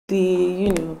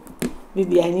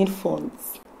maybe I need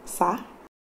funds, sir.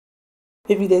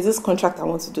 Maybe there's this contract I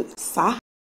want to do, sir.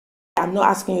 I'm not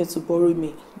asking you to borrow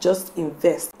me, just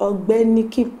invest. Ogbeni,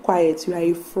 keep quiet, you are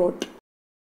a fraud.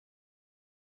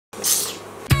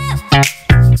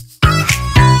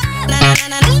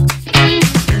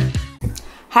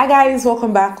 Hi guys,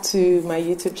 welcome back to my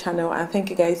YouTube channel and thank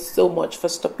you guys so much for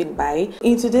stopping by.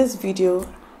 In today's video,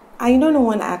 I know no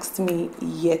one asked me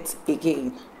yet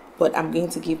again, but I'm going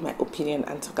to give my opinion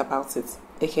and talk about it,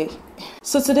 okay?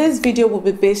 So today's video will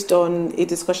be based on a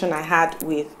discussion I had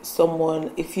with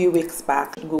someone a few weeks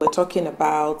back. We were talking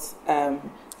about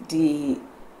the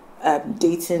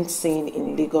dating scene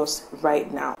in Lagos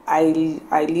right now. I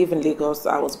live in Lagos,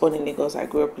 I was born in Lagos, I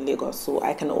grew up in Lagos, so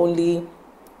I can only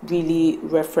really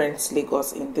reference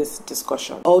Lagos in this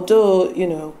discussion. Although,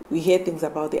 we hear things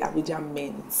about the Abuja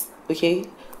men's, okay?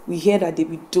 We hear that they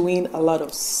be doing a lot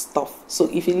of stuff. So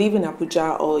if you live in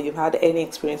Abuja or you've had any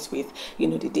experience with,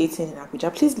 the dating in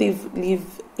Abuja, please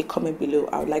leave a comment below.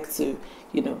 I would like to,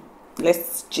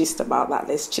 let's gist about that.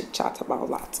 Let's chit chat about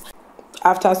that.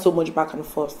 After so much back and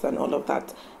forth and all of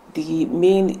that, the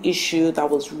main issue that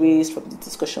was raised from the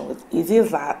discussion was, is it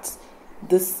that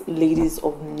these ladies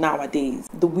of nowadays,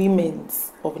 the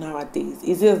women's of nowadays,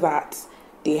 is it that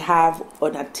they have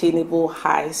unattainable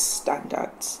high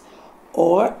standards,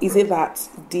 or is it that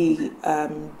the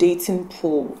dating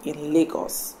pool in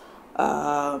Lagos,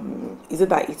 is it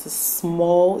that it is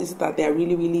small? Is it that there are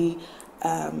really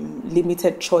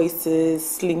limited choices,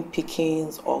 slim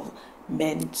pickings of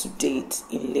men to date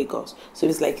in Lagos? So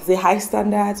it's like, is it high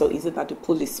standards or is it that the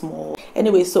pool is small?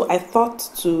 Anyway, so I thought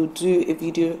to do a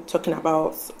video talking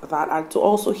about that and to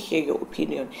also hear your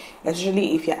opinion,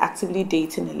 especially if you're actively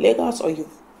dating in Lagos, or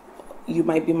you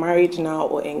might be married now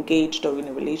or engaged or in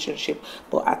a relationship,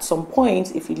 but at some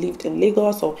point, if you lived in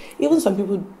Lagos, or even some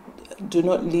people do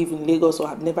not live in Lagos or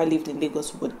have never lived in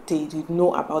Lagos, but they did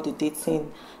know about the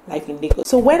dating life in Lagos.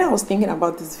 So when I was thinking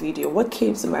about this video, what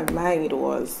came to my mind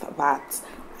was that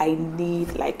I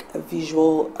need like a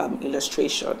visual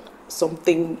illustration,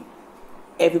 something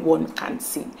everyone can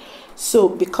see. So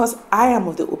because I am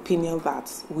of the opinion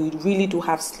that we really do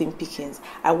have slim pickings,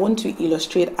 I want to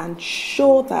illustrate and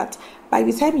show that by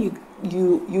the time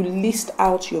you list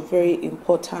out your very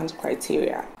important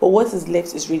criteria, but what is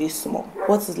left is really small,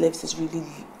 what is left is really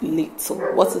little,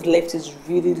 what is left is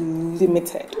really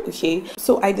limited, okay?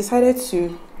 So I decided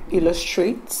to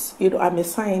illustrate. I'm a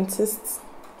scientist,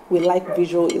 we like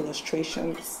visual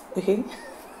illustrations, okay?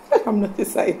 I'm not a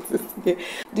scientist, okay?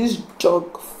 This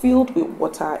jug filled with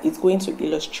water is going to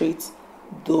illustrate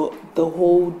the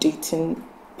whole dating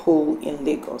pool in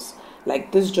Lagos.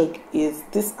 Like, this jug is,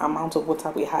 this amount of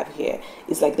water we have here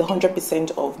is like the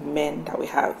 100% of men that we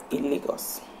have in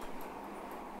Lagos.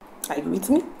 Are you with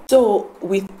me? So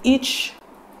with each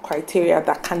criteria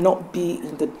that cannot be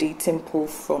in the dating pool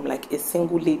from like a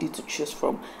single lady to choose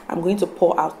from, I'm going to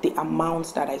pour out the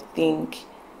amount that I think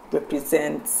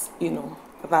represents,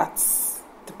 that's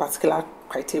the particular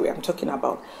criteria I'm talking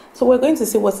about. So we're going to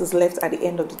see what is left at the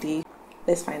end of the day.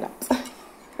 Let's find out.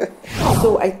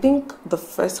 So I think the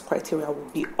first criteria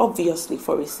would be, obviously,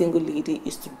 for a single lady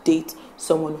is to date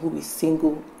someone who is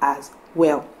single as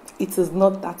well. It is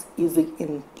not that easy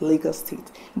in Lagos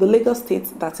State. The Lagos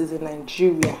State that is in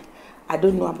Nigeria, I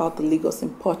don't know about the Lagos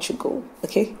in Portugal,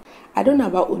 okay? I don't know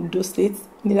about Ondo State,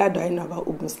 neither do I know about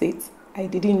Ogun State. I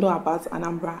didn't know about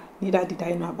Anambra, neither did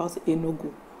I know about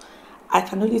Enugu. I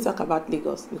can only talk about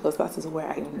Lagos because that is where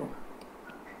I know.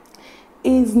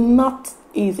 It's not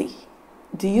easy.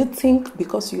 Do you think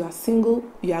because you are single,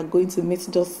 you are going to meet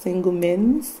just single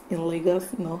men in Lagos?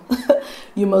 No.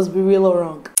 You must be real or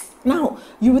wrong. Now,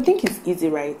 you would think it's easy,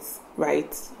 right?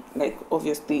 Like,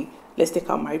 obviously, let's take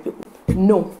out married people.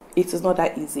 No, it is not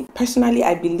that easy. Personally,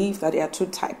 I believe that there are two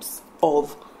types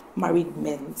of married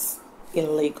men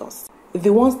in Lagos.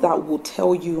 The ones that will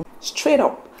tell you straight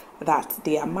up that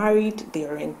they are married, they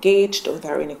are engaged, or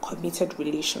they're in a committed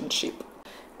relationship.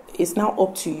 It's now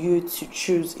up to you to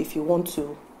choose if you want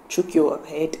to choke your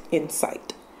head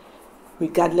inside,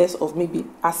 regardless of maybe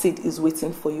acid is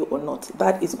waiting for you or not.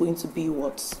 That is going to be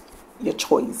what your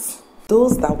choice.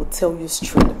 Those that will tell you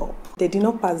straight up, they did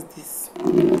not pass this.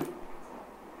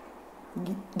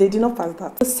 They did not pass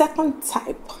that. The second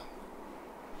type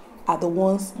are the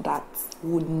ones that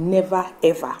would never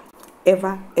ever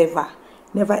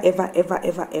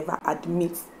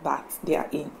admit that they are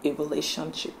in a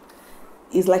relationship.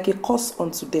 It's like a curse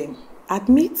unto them.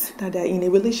 Admit that they're in a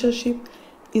relationship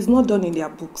is not done in their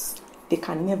books. They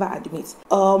can never admit.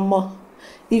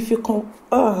 If you come,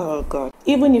 oh God,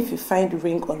 even if you find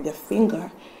ring on their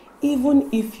finger, even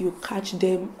if you catch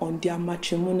them on their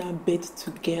matrimonial bed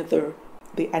together,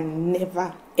 they are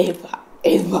never, ever,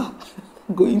 ever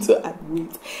going to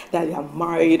admit that they are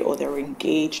married or they're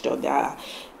engaged or they're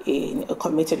in a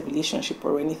committed relationship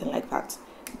or anything like that.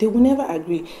 They will never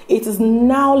agree. It is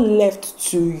now left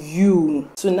to you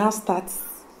to now start,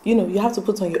 you have to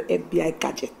put on your FBI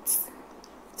gadgets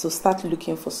to start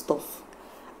looking for stuff.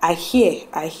 I hear,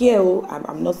 I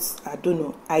don't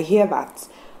know. I hear that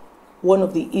one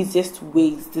of the easiest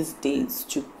ways these days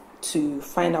to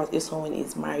find out if someone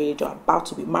is married or about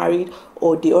to be married,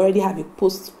 or they already have a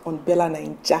post on Bella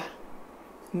Ninja.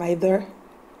 Neither.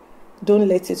 Don't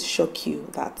let it shock you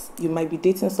that you might be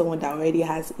dating someone that already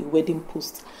has a wedding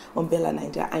post on Bella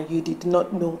Ninja and you did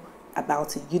not know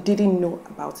about it. You didn't know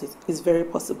about it. It's very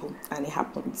possible and it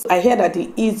happens. I hear that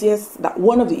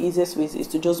one of the easiest ways is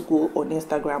to just go on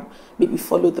Instagram, maybe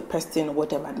follow the person or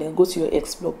whatever, and then go to your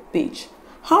explore page.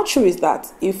 How true is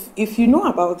that? If you know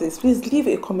about this, please leave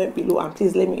a comment below and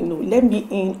please let me know. Let me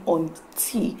in on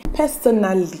tea.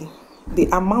 Personally, the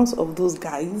amount of those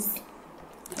guys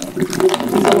is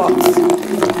a lot.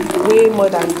 Way more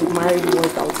than the married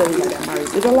ones that will tell you that they're married.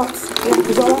 It's a lot. Yeah,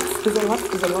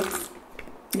 it's a lot.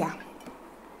 Yeah.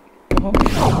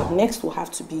 But next will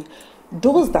have to be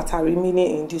those that are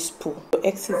remaining in this pool. Your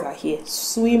exes are here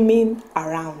swimming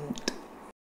around.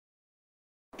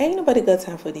 Ain't nobody got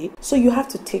time for that. So you have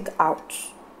to take out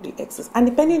the exes. And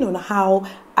depending on how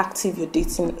active your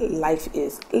dating life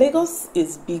is, Lagos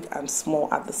is big and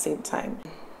small at the same time.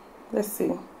 Let's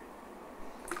see.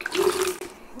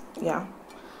 Yeah,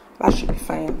 that should be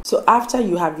fine. So after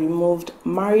you have removed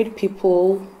married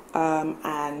people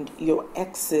and your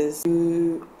exes,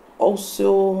 you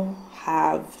also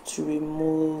have to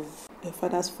remove your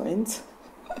father's friends.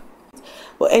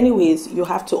 But anyways, you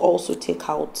have to also take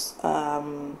out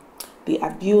the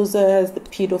abusers, the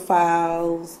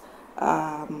pedophiles,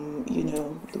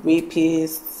 the rapists,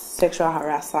 sexual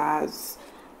harassers,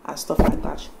 and stuff like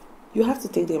that. You have to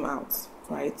take them out,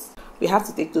 right? We have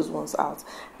to take those ones out.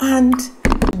 And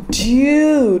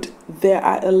dude, there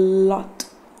are a lot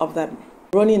of them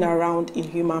running around in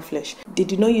human flesh. They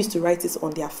do not used to write it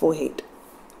on their forehead.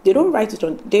 They don't write it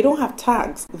on, they don't have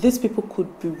tags. These people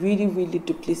could be really, really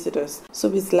duplicitous.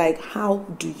 So it's like, how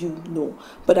do you know?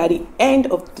 But at the end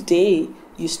of the day,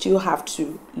 you still have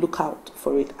to look out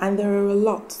for it. And there are a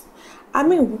lot. I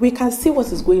mean, we can see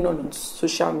what is going on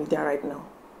social media right now.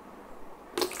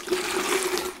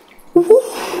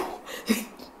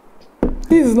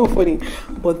 This is not funny,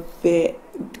 but that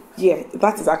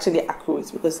is actually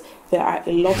accurate, because there are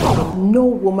a lot of them. No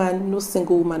woman, no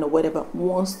single woman or whatever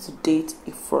wants to date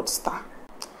a fraudster.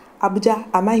 Abuja,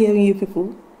 am I hearing you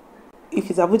people? If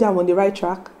it's Abuja, I'm on the right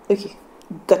track. Okay,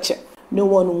 gotcha. No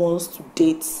one wants to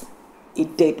date a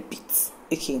deadbeat.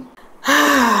 Okay.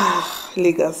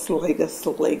 Lagos.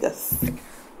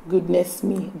 Goodness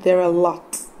me, there are a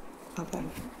lot of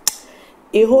them.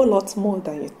 A whole lot more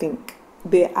than you think.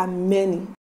 There are many.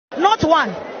 Not one,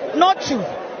 not two,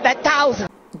 but thousands.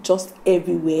 Just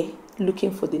everywhere,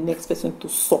 looking for the next person to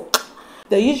suck.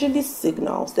 They're usually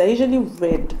signals, they're usually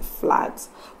red flags.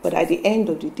 But at the end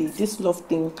of the day, this love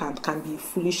thing can be a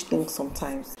foolish thing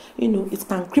sometimes. It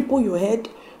can cripple your head,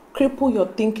 cripple your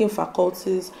thinking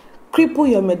faculties, cripple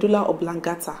your medulla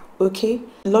oblongata, okay?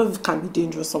 Love can be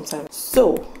dangerous sometimes.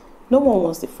 So, no one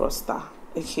wants the fraudster,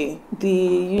 okay?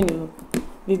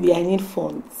 Maybe I need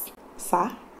funds.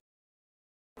 Sir?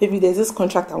 Maybe there's this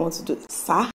contract I want to do.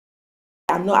 Sir?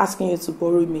 I'm not asking you to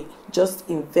borrow me. Just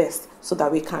invest so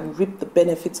that we can reap the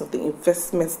benefits of the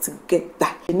investments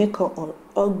together.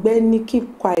 Ogbeni,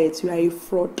 keep quiet. You are a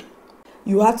fraud.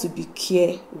 You have to be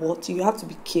You have to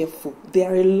be careful.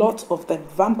 There are a lot of them,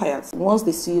 vampires. Once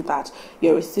they see that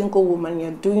you're a single woman,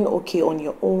 you're doing okay on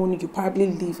your own, you probably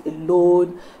live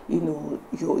alone,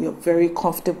 you're very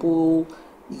comfortable,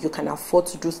 you can afford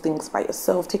to do things by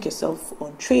yourself, take yourself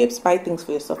on trips, buy things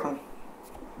for yourself. And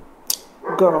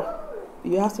girl,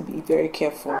 you have to be very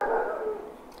careful.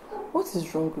 What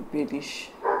is wrong with British?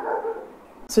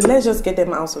 So let's just get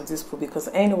them out of this pool, because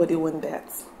ain't nobody want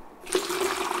that.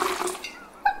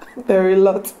 There are a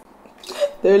lot.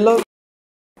 There are a lot.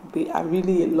 They are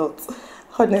really a lot.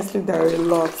 Honestly, there are a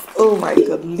lot. Oh my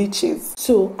god, leeches.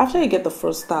 So after you get the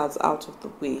first stars out of the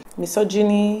way,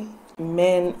 misogyny,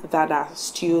 men that are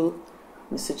still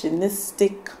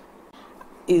misogynistic,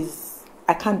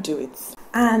 I can't do it.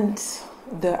 And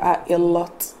there are a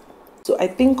lot. So I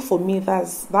think for me,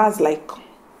 that's like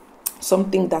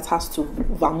something that has to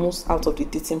vamoose out of the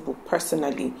dating pool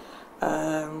personally.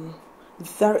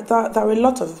 There are a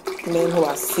lot of men who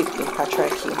are sick in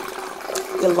patriarchy.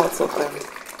 A lot of them.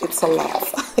 It's a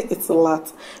lot. It's a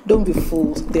lot. Don't be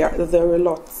fooled. There are a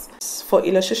lot. For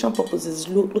illustration purposes,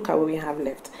 look at what we have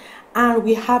left. And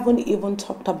we haven't even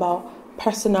talked about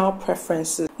personal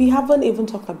preferences. We haven't even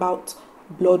talked about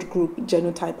blood group,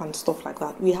 genotype, and stuff like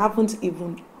that. We haven't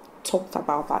even talked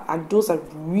about that, and those are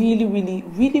really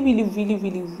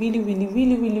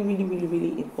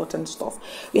important stuff.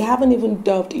 We haven't even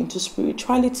delved into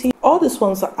spirituality. All these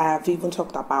ones that I have even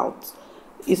talked about,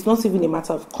 it's not even a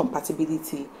matter of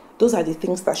compatibility. Those are the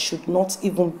things that should not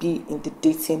even be in the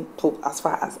dating pool as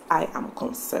far as I am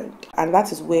concerned. And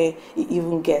that is where it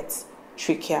even gets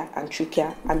trickier and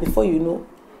trickier, and before you know,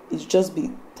 it's just be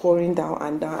pouring down,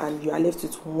 and you are left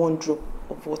with one drop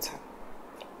of water.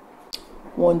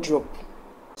 One drop.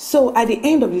 So at the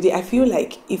end of the day, I feel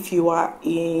like if you are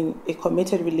in a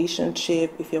committed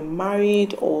relationship, if you're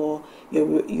married or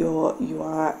you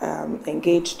are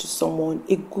engaged to someone,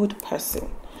 a good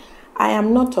person. I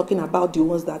am not talking about the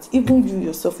ones that even you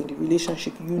yourself in the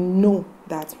relationship, you know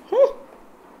that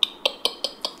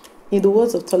in the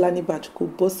words of Tolani Bach,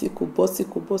 kubosi. Kubosi.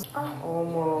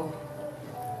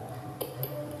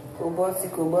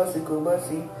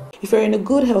 If you're in a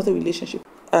good, healthy relationship,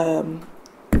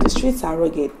 the streets are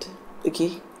rugged,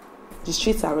 okay? The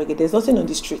streets are rugged. There's nothing on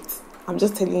the streets. I'm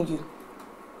just telling you,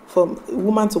 from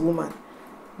woman to woman,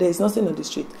 there is nothing on the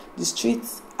street. The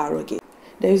streets are rugged.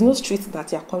 There is no street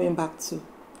that you're coming back to.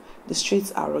 The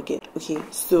streets are rugged, okay?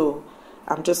 So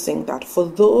I'm just saying that for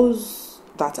those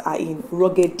that are in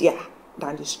ruggedier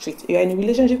than the street, you're in a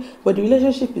relationship, but the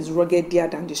relationship is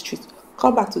ruggedier than the street,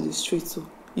 come back to the street too.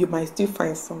 You might still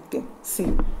find something.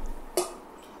 See,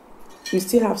 we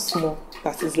still have small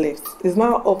that is left. It's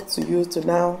now up to you to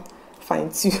now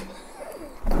find two.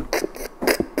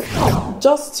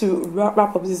 Just to wrap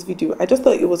up this video, I just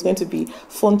thought it was going to be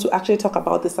fun to actually talk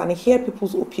about this and hear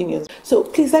people's opinions. So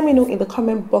please let me know in the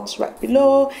comment box right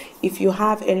below if you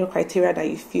have any criteria that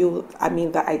you feel,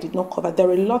 that I did not cover. There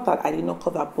are a lot that I did not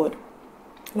cover, but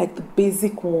like the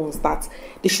basic ones that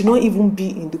they should not even be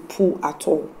in the pool at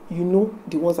all. You know,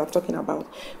 the ones I'm talking about.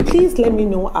 Please let me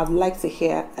know. I'd like to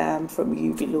hear from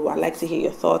you below. I'd like to hear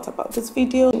your thoughts about this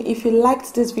video. If you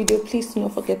liked this video, please do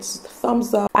not forget to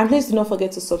thumbs up, and please do not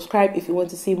forget to subscribe if you want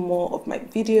to see more of my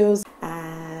videos.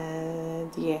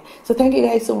 And yeah, so thank you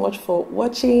guys so much for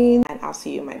watching, and I'll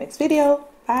see you in my next video.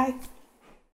 Bye.